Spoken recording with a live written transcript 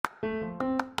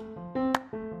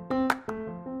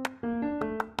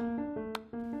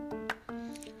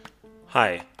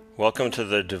Hi, welcome to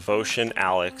the Devotion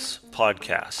Alex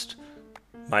podcast.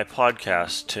 My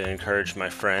podcast to encourage my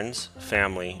friends,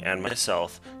 family, and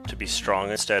myself to be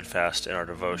strong and steadfast in our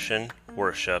devotion,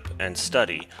 worship, and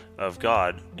study of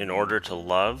God in order to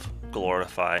love,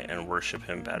 glorify, and worship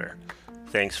Him better.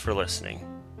 Thanks for listening.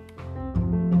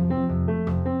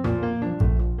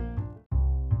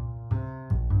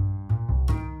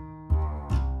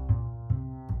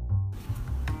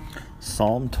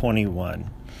 Psalm 21.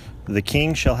 The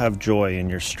king shall have joy in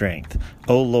your strength.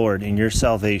 O Lord, in your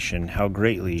salvation, how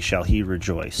greatly shall he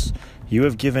rejoice. You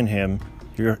have given him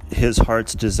his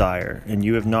heart's desire, and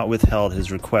you have not withheld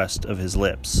his request of his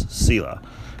lips. Selah.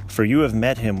 For you have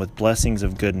met him with blessings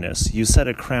of goodness. You set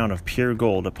a crown of pure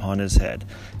gold upon his head.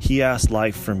 He asked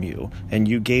life from you, and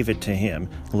you gave it to him,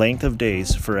 length of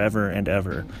days forever and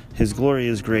ever. His glory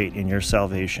is great in your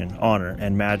salvation, honor,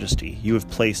 and majesty you have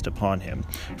placed upon him.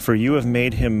 For you have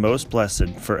made him most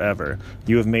blessed forever.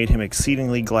 You have made him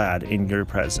exceedingly glad in your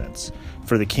presence.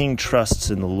 For the king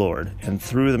trusts in the Lord, and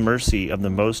through the mercy of the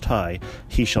Most High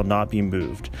he shall not be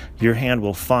moved. Your hand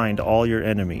will find all your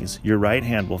enemies. Your right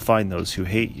hand will find those who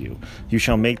hate you. You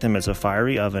shall make them as a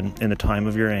fiery oven in the time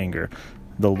of your anger.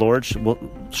 The Lord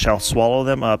shall swallow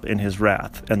them up in his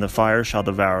wrath, and the fire shall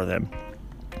devour them.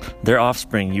 Their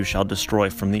offspring you shall destroy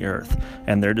from the earth,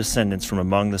 and their descendants from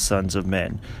among the sons of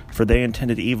men. For they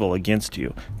intended evil against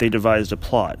you. They devised a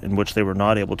plot in which they were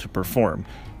not able to perform.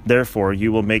 Therefore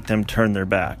you will make them turn their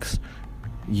backs.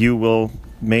 You will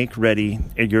make ready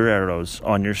your arrows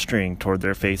on your string toward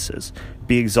their faces.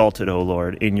 Be exalted, O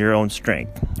Lord, in your own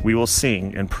strength. We will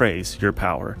sing and praise your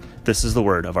power. This is the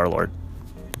word of our Lord.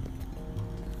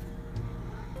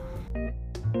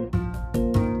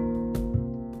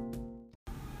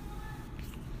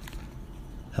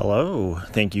 Hello,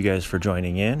 thank you guys for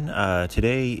joining in.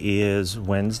 Today is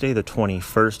Wednesday, the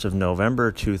 21st of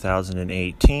November,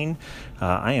 2018.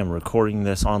 I am recording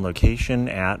this on location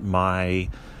at my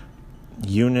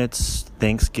unit's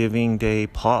Thanksgiving Day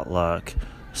potluck.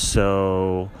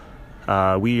 So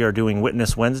we are doing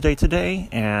Witness Wednesday today,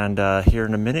 and here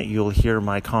in a minute you'll hear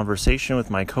my conversation with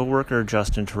my coworker,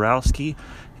 Justin Tarowski,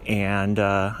 and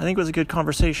I think it was a good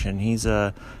conversation. He's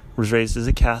was raised as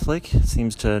a Catholic,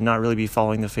 seems to not really be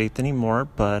following the faith anymore,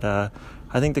 but I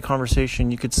think the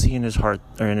conversation, you could see in his heart,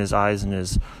 or in his eyes and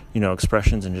his,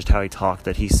 expressions and just how he talked,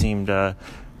 that he seemed to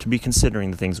be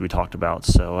considering the things we talked about.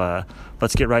 So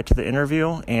let's get right to the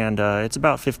interview, and it's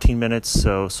about 15 minutes,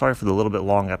 so sorry for the little bit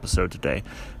long episode today,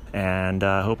 and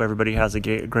I hope everybody has a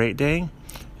great day,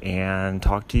 and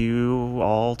talk to you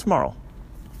all tomorrow.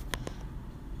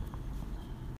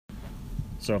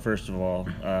 So first of all,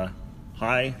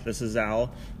 hi, this is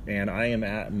Al, and I am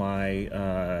at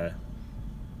my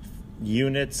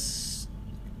unit's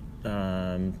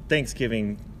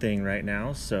Thanksgiving thing right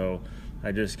now. So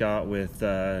I just got with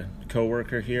a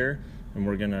coworker here, and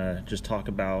we're gonna just talk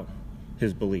about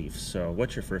his beliefs. So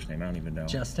what's your first name? I don't even know.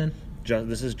 Justin.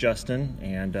 This is Justin,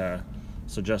 and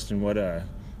so Justin, what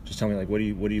just tell me, what do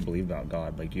you believe about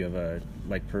God? Do you have a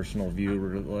personal view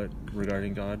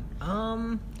regarding God?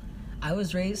 I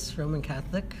was raised Roman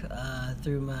Catholic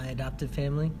through my adopted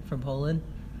family from Poland.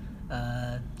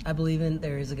 I believe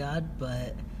there is a God,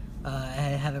 but I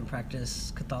haven't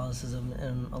practiced Catholicism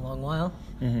in a long while.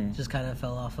 Mm-hmm. Just kind of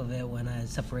fell off of it when I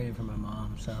separated from my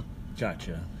mom. So.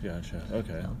 Gotcha.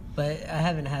 Okay. So, but I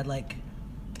haven't had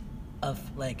a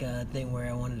thing where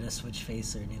I wanted to switch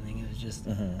faiths or anything. It was just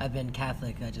I've been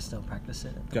Catholic. I just don't practice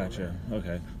it. Gotcha.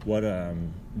 Okay. What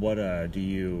do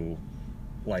you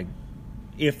like?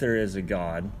 If there is a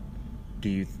God, how would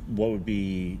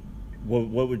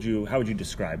you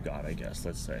describe God, I guess,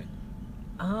 let's say?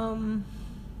 I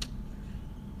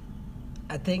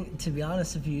think, to be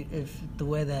honest, if the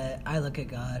way that I look at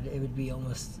God, it would be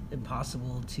almost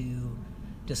impossible to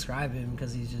describe him,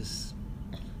 because he's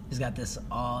got this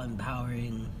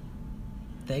awe-empowering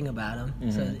thing about him.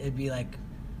 Mm-hmm. So it'd be I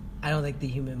don't think the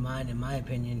human mind, in my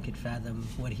opinion, could fathom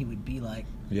what he would be like.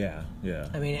 Yeah.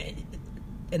 I mean,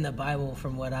 in the Bible,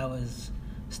 from what I was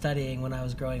studying when I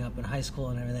was growing up in high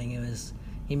school and everything, it was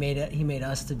he made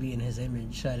us to be in his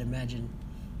image. So I'd imagine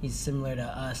he's similar to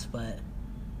us, but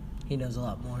he knows a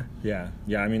lot more. Yeah.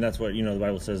 I mean, that's what the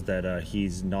Bible says, that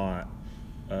he's not,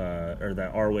 or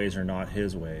that our ways are not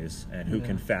his ways, and who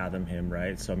can fathom him,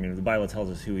 right? So I mean, the Bible tells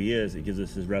us who he is. It gives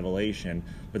us his revelation,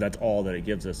 but that's all that it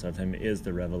gives us of him is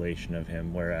the revelation of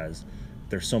him. Whereas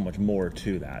there's so much more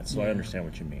to that. So I understand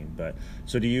what you mean. But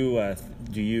so do you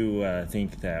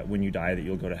think that when you die that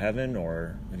you'll go to heaven,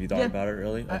 or have you thought about it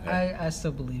really? Okay. I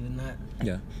still believe in that.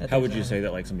 Yeah. How would you say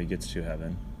that like somebody gets to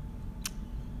heaven?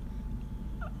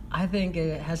 I think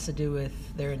it has to do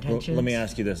with their intentions. Well, let me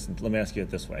ask you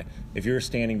it this way. If you're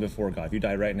standing before God, if you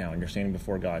die right now and you're standing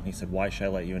before God and he said, "Why should I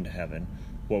let you into heaven?"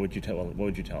 What would you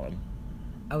tell him?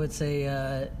 I would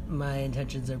say my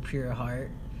intentions are pure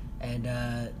heart,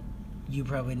 and you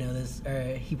probably know this,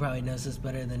 or he probably knows this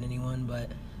better than anyone, but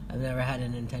I've never had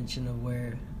an intention of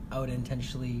where I would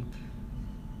intentionally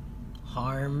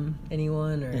harm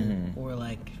anyone or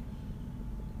like,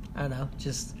 I don't know,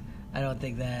 just I don't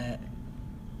think that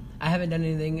I haven't done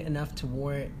anything enough to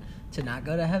warrant to not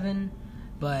go to heaven,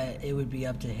 but it would be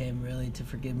up to him really to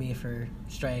forgive me for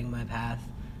straying my path.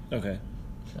 Okay.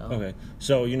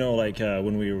 So like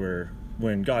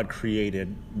when God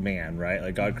created man, right?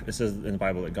 Like God, it says in the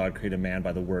Bible that God created man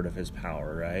by the word of his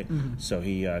power, right? Mm-hmm. So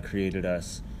he created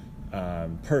us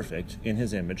perfect in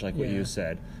his image, like what you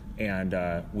said. And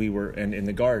and in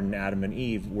the garden, Adam and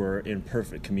Eve were in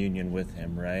perfect communion with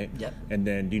him, right? Yep. And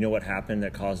then, do you know what happened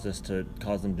that caused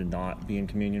them to not be in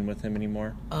communion with him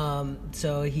anymore?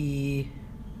 So he,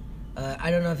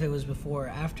 I don't know if it was before or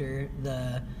after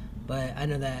but I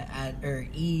know that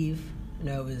Eve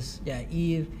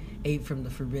ate from the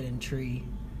forbidden tree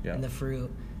and the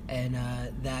fruit, and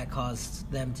that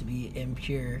caused them to be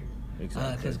impure.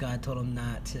 Exactly. Because God told them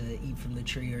not to eat from the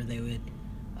tree, or they would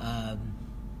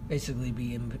basically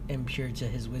be impure to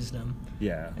his wisdom.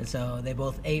 Yeah. And so they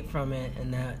both ate from it,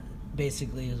 and that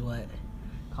basically is what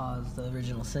caused the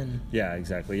original sin. Yeah,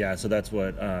 exactly. Yeah, so that's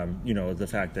what, the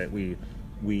fact that we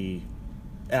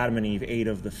Adam and Eve ate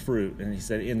of the fruit, and he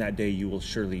said, in that day you will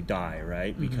surely die,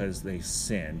 right? Mm-hmm. Because they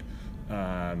sinned.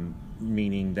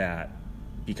 Meaning that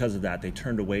because of that, they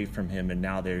turned away from him, and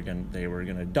now they were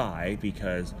going to die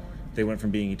because they went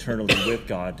from being eternally with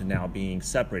God to now being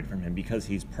separated from him because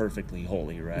he's perfectly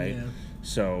holy, right? Yeah.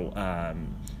 So,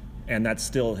 and that's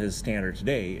still his standard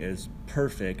today, is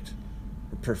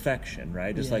perfection,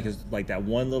 right? Just like that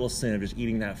one little sin of just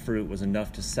eating that fruit was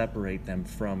enough to separate them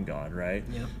from God, right?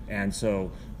 Yeah. And so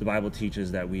the Bible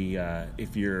teaches that we,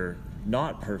 if you're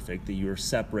not perfect, that you are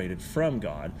separated from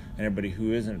God, and everybody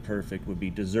who isn't perfect would be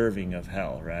deserving of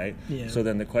hell, right? Yeah. So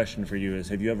then the question for you is,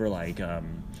 have you ever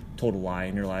told a lie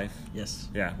in your life? Yes.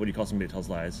 Yeah. What do you call somebody that tells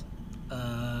lies?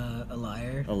 A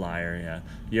liar. A liar, yeah.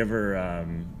 You ever,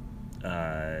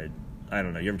 I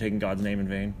don't know, you ever taken God's name in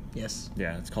vain? Yes.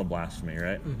 Yeah, it's called blasphemy,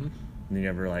 right? Mm-hmm. And then you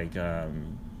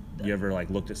ever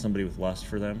looked at somebody with lust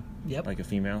for them? Yep. Like a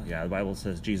female? Yeah, the Bible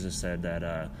says, Jesus said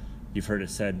that, you've heard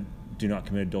it said, do not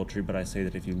commit adultery, but I say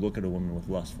that if you look at a woman with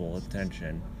lustful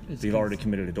intention, you've already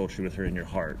committed adultery with her in your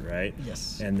heart, right?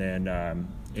 Yes. And then,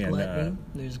 gluttony.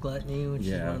 There's gluttony, which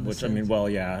is one of the sins.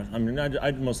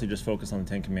 I'd mostly just focus on the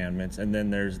Ten Commandments, and then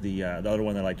there's the other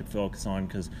one that I like to focus on,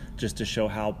 because just to show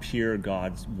how pure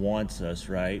God wants us,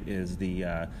 right? Is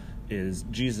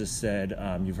Jesus said,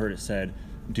 you've heard it said,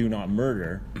 do not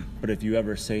murder, but if you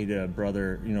ever say to a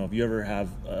brother, if you ever have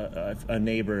a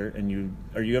neighbor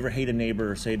or you ever hate a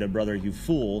neighbor or say to a brother, you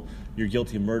fool, you're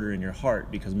guilty of murder in your heart,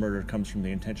 because murder comes from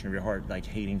the intention of your heart, like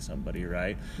hating somebody,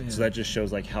 right? Yeah. So that just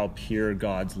shows like how pure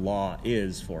God's law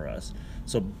is for us.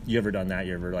 So you ever done that?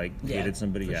 You ever hated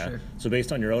somebody? Yeah. Sure. So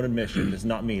based on your own admission, this is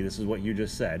not me, this is what you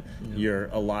just said. Yeah. You're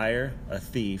a liar, a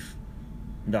thief.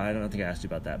 No, I don't think I asked you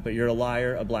about that, but you're a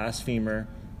liar, a blasphemer,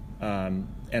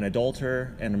 an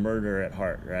adulterer, and a murderer at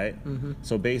heart, right? Mm-hmm.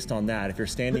 So based on that, if you're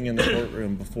standing in the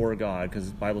courtroom before God, because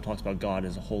the Bible talks about God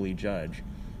as a holy judge,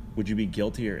 would you be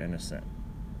guilty or innocent?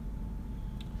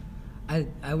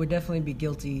 I would definitely be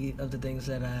guilty of the things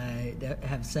that I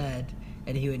have said,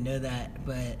 and he would know that,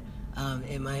 but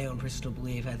in my own personal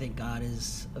belief, I think God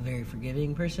is a very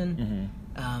forgiving person,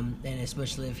 and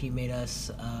especially if he made us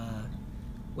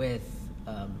with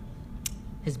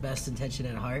his best intention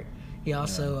at heart. He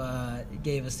also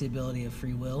gave us the ability of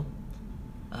free will,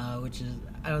 which is,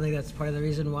 I don't think that's part of the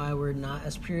reason why we're not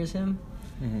as pure as him,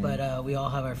 but we all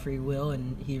have our free will,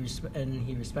 and he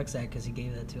respects that because he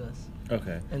gave that to us.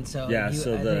 Okay. And so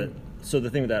so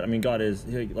the thing with that, I mean, God is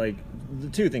like, the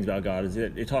two things about God is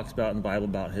it talks about in the Bible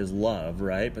about his love,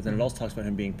 right? But then it also talks about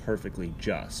him being perfectly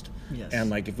just. Yes.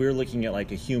 And like if we were looking at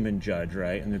like a human judge,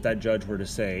 right, and if that judge were to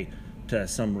say to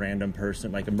some random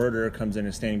person, like a murderer comes in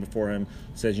and standing before him,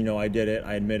 says, I did it,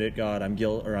 I admit it, God, I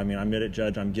admit it,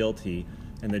 Judge, I'm guilty,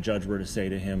 and the judge were to say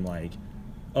to him like,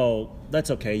 oh, that's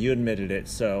okay, you admitted it,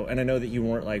 so, and I know that you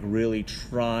weren't like really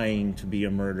trying to be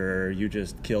a murderer, you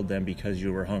just killed them because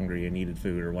you were hungry and needed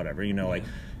food or whatever, like,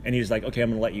 and he's like, okay, I'm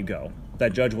gonna let you go.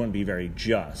 that judge wouldn't be very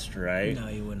just, right? No,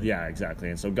 he wouldn't. Yeah, exactly.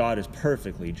 And so God is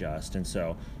perfectly just. And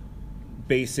so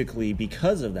basically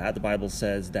because of that, the Bible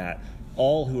says that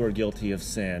all who are guilty of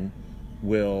sin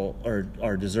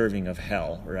are deserving of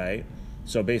hell, right?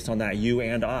 So based on that, you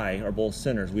and I are both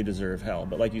sinners. We deserve hell.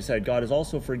 But like you said, God is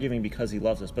also forgiving because he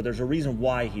loves us. But there's a reason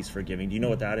why he's forgiving. Do you know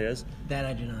what that is? That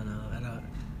I do not know.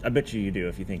 I bet you do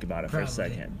if you think about it Probably. for a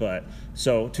second. But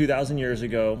so 2,000 years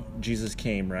ago, Jesus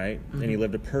came, right? And he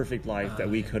lived a perfect life that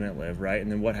we couldn't live, right?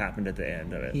 And then what happened at the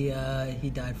end of it? He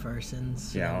died for our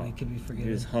sins so that we could be forgiven. He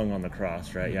was hung on the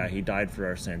cross, right? Yeah, he died for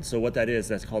our sins. So what that is,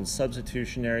 that's called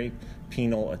substitutionary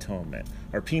penal atonement.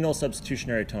 Or penal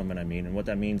substitutionary atonement, I mean. And what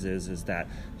that means is that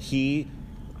the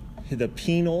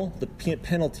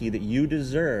penalty that you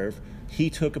deserve, he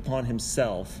took upon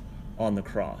himself on the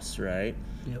cross, right?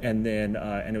 Yep. And then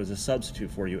and it was a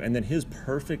substitute for you. And then his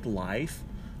perfect life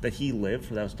that he lived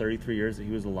for those 33 years that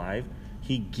he was alive,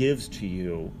 he gives to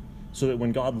you so that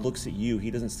when God looks at you,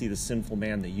 he doesn't see the sinful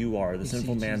man that you are, the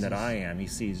sinful man that I am. He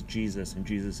sees Jesus and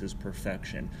Jesus'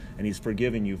 perfection. And he's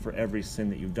forgiven you for every sin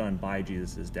that you've done by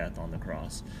Jesus' death on the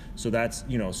cross. So that's,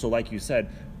 so like you said,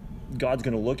 God's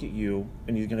going to look at you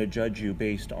and he's going to judge you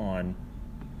based on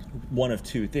one of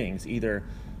two things. Either,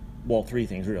 well, three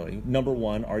things really. Number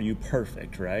one, are you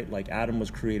perfect, right? Like Adam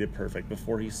was created perfect.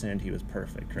 Before he sinned, he was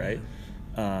perfect, right?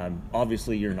 Yeah.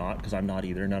 Obviously you're not, because I'm not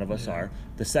either. None of us are.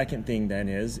 The second thing then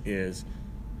is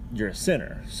you're a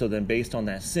sinner. So then based on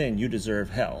that sin, you deserve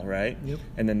hell, right? Yep.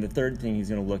 And then the third thing he's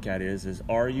going to look at is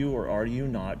are you or are you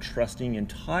not trusting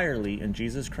entirely in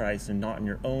Jesus Christ and not in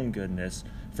your own goodness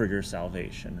for your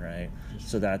salvation, right?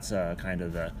 So that's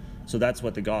so that's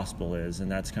what the gospel is, and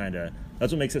that's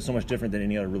what makes it so much different than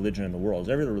any other religion in the world.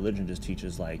 Every other religion just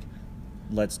teaches like,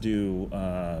 let's do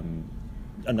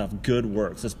enough good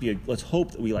works. Let's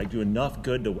hope that we do enough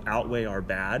good to outweigh our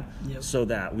bad, so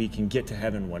that we can get to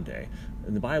heaven one day.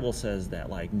 And the Bible says that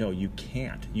no, you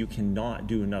can't. You cannot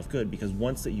do enough good, because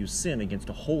once that you sin against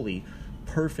a holy,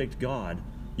 perfect God,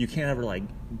 you can't ever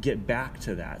get back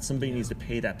to that. Somebody needs to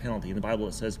pay that penalty. In the Bible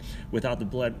it says, without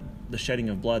the shedding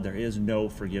of blood, there is no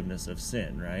forgiveness of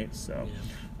sin, right? So,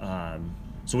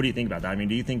 so what do you think about that? I mean,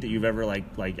 do you think that you've ever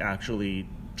actually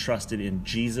trusted in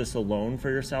Jesus alone for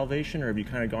your salvation, or have you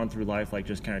kind of gone through life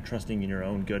just kind of trusting in your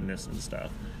own goodness and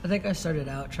stuff? I think I started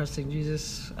out trusting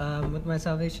Jesus with my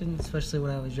salvation, especially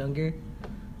when I was younger.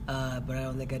 But I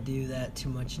don't think I do that too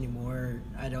much anymore.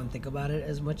 I don't think about it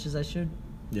as much as I should.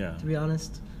 Yeah. To be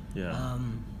honest. Yeah.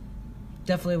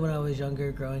 Definitely when I was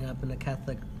younger, growing up in a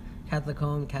Catholic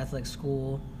home, Catholic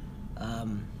school,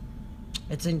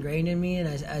 it's ingrained in me,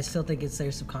 and I still think it's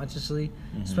there subconsciously,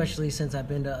 especially since I've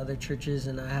been to other churches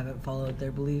and I haven't followed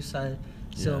their beliefs. I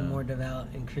still am more devout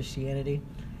in Christianity.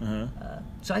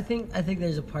 So I think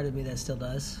there's a part of me that still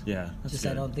does. Yeah. Just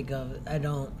good. I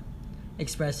don't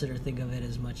express it or think of it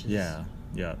as much as. Yeah.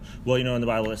 Well, in the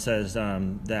Bible it says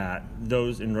that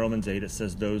those, in Romans 8, it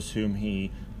says those whom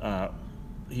he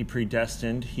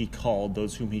predestined, he called.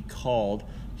 Those whom he called,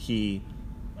 he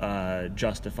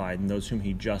justified. And those whom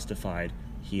he justified,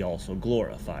 he also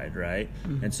glorified, right?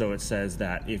 And so it says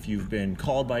that if you've been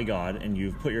called by God and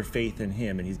you've put your faith in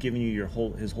him and he's given you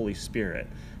his Holy Spirit,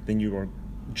 then you are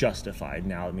justified.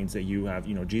 Now it means that you have,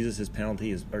 Jesus'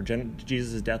 penalty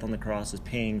Jesus' death on the cross is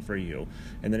paying for you.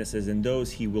 And then it says, in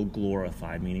those he will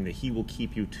glorify, meaning that he will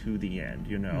keep you to the end,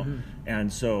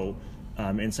 And so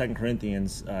in 2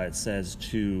 Corinthians, it says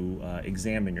to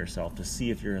examine yourself to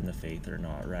see if you're in the faith or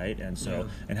not, right? And so,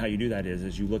 and how you do that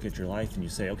is you look at your life and you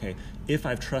say, okay, if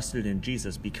I've trusted in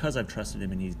Jesus, because I've trusted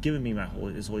him and he's given me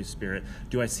his Holy Spirit,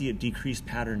 do I see a decreased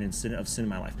pattern of sin in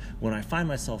my life? When I find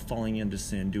myself falling into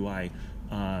sin, do I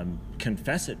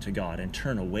confess it to God and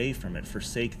turn away from it,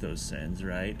 forsake those sins,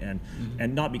 right?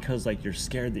 And not because you're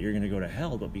scared that you're going to go to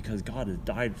hell, but because God has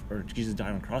died, or Jesus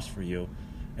died on the cross for you,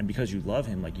 and because you love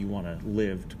him, you want to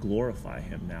live to glorify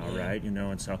him now, right?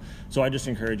 And so I just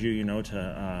encourage you,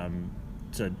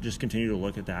 to just continue to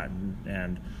look at that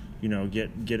and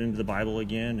get into the Bible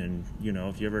again, and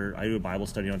if you ever, I do a Bible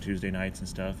study on Tuesday nights and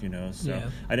stuff, so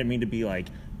I didn't mean to be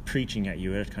preaching at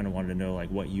you. I just kind of wanted to know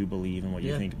what you believe and what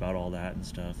you think about all that and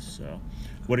stuff. So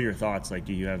what are your thoughts?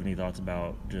 Do you have any thoughts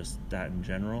about just that in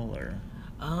general, or?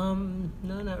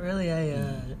 No, not really.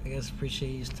 I guess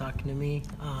appreciate you talking to me.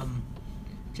 I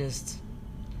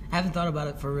haven't thought about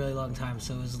it for a really long time,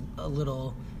 so it was a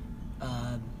little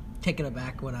taken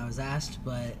aback when I was asked,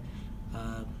 but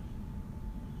I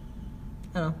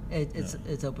don't know,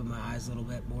 it's opened my eyes a little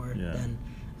bit more than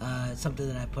something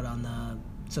that I put on the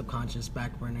subconscious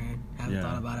back burner. Haven't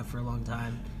thought about it for a long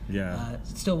time.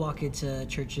 Still walk into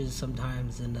churches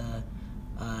sometimes, and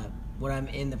when I'm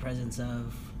in the presence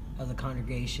of the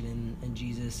congregation and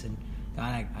Jesus. And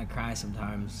God, I cry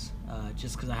sometimes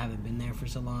just because I haven't been there for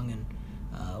so long, and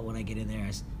when I get in there,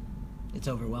 it's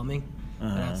overwhelming.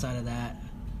 But outside of that,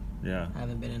 I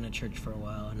haven't been in a church for a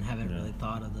while and haven't really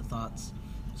thought of the thoughts.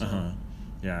 So.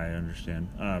 Yeah, I understand.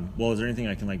 Well, is there anything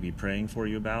I can be praying for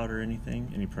you about or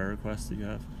anything? Any prayer requests that you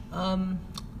have?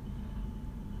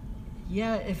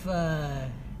 Yeah, if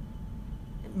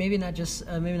maybe not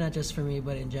just for me,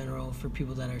 but in general for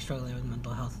people that are struggling with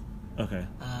mental health. Okay.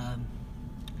 I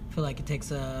feel like it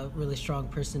takes a really strong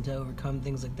person to overcome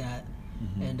things like that,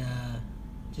 and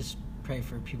just pray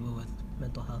for people with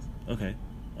mental health. Okay.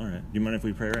 All right. Do you mind if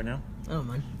we pray right now? I don't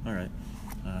mind. All right.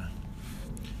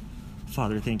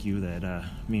 Father, thank you that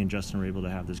me and Justin were able to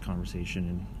have this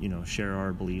conversation and, share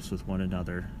our beliefs with one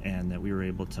another, and that we were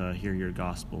able to hear your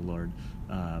gospel, Lord.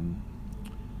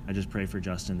 I just pray for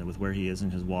Justin that with where he is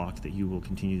in his walk, that you will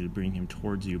continue to bring him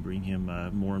towards you, bring him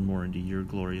more and more into your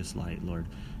glorious light, Lord.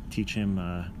 Teach him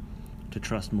to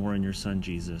trust more in your Son,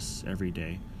 Jesus, every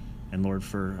day. And Lord,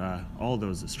 for all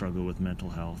those that struggle with mental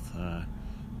health,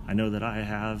 I know that I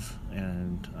have,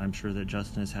 and I'm sure that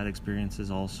Justin has had experiences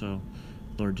also.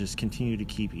 Lord, just continue to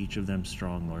keep each of them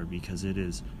strong, Lord, because it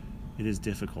is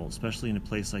difficult, especially in a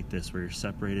place like this where you're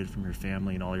separated from your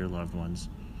family and all your loved ones.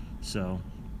 So,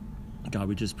 God,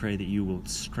 we just pray that you will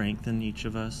strengthen each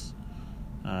of us,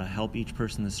 help each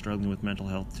person that's struggling with mental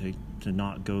health to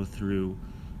not go through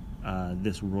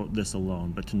this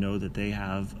alone, but to know that they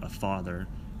have a Father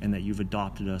and that you've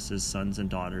adopted us as sons and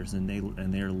daughters, and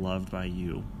they are loved by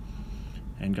you.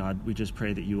 And God, we just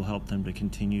pray that you will help them to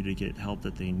continue to get help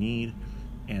that they need,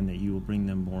 and that you will bring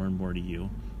them more and more to you.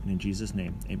 And in Jesus'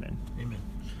 name, amen. Amen.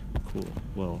 Cool.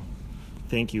 Well,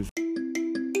 thank you.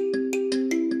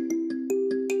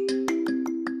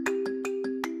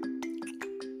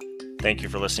 Thank you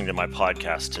for listening to my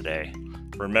podcast today.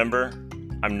 Remember,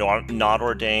 I'm not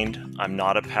ordained, I'm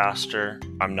not a pastor,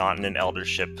 I'm not in an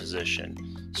eldership position.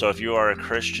 So if you are a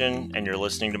Christian and you're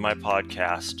listening to my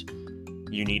podcast,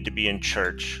 you need to be in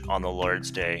church on the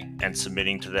Lord's Day and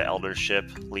submitting to the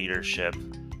eldership leadership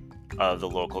of the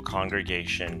local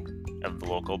congregation of the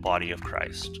local body of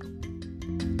Christ.